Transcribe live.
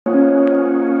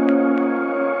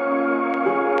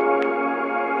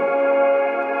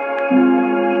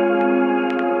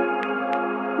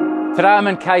Today I'm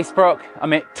in Casebrook.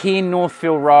 I'm at 10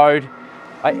 Northfield Road.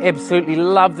 I absolutely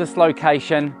love this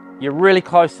location. You're really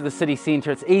close to the city centre.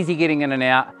 It's easy getting in and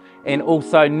out. And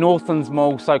also Northlands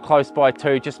Mall, so close by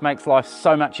too, just makes life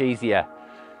so much easier.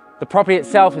 The property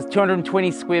itself is 220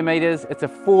 square metres. It's a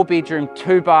 4-bedroom,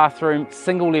 2-bathroom,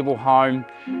 single-level home.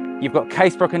 You've got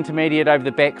Casebrook Intermediate over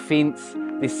the back fence.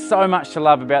 There's so much to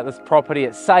love about this property.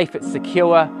 It's safe, it's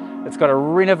secure, it's got a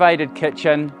renovated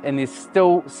kitchen, and there's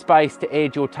still space to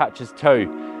add your touches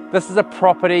too. This is a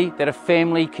property that a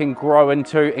family can grow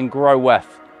into and grow with.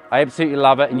 I absolutely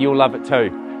love it, and you'll love it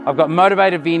too. I've got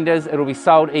motivated vendors. It'll be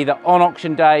sold either on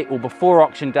auction day or before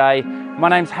auction day. My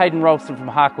name's Hayden Rolston from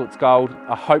Harcourt's Gold.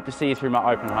 I hope to see you through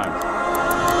my open homes.